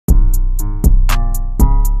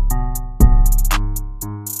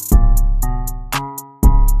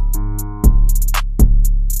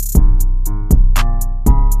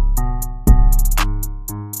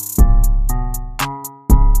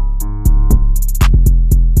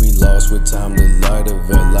lost with time, the light of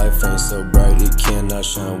our life ain't so bright, it cannot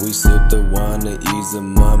shine. We sip the wine to ease the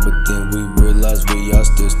mind, but then we realize we are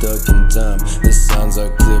still stuck in time. The signs are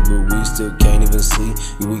clear, but we still can't even see.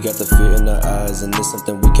 We got the fear in our eyes, and it's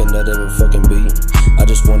something we cannot ever fucking be. I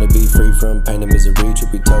just wanna be free from pain and misery.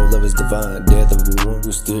 Truth be told, love is divine. Death of the one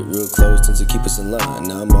who stood real close tends to keep us in line.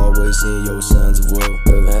 Now I'm always seeing your signs of woe,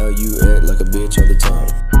 of how you act like a bitch all the time.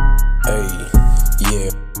 Hey,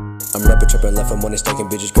 yeah. I'm rapping, trapping, life, I'm on it, stacking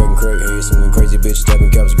bitches, cracking crack, hey, swinging crazy bitch, stabbing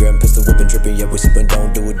cops, grabbing pistol, whipping, dripping, yeah, we sipping,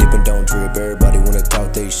 don't do it, dipping, don't trip. Everybody wanna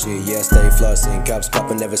talk they shit, yeah, stay flossing, cops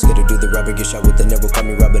popping, never scared to do the robbing, get shot with the never call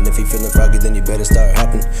me robbing. If he feeling froggy, then you better start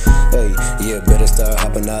hopping. Hey, yeah, better start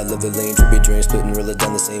hopping. I love the lean, trippy dream, splitting, realer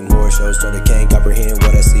down the same horror show. Started, can't comprehend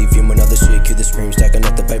what I see, fuming other shit, cue the scream, stacking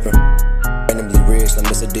up the paper. Randomly rich, like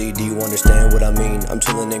Mr. D, do you understand what I mean? I'm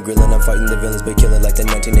chilling and grilling, I'm fighting the villains, but killing like the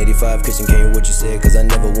 1985 kissing. Can't hear what you said, cause I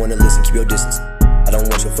never wanna listen, keep your distance. I don't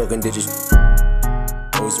want your fucking digits.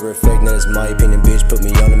 Always a reflect, that is my opinion, bitch. Put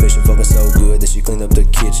me on a mission, fucking so good that she cleaned up the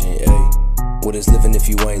kitchen, ayy. What is living if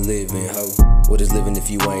you ain't living, ho? What is living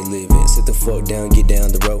if you ain't living? Sit the fuck down, get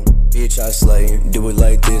down the road. Bitch, I slay, do it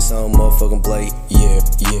like this, I don't motherfucking play, yeah,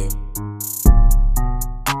 yeah.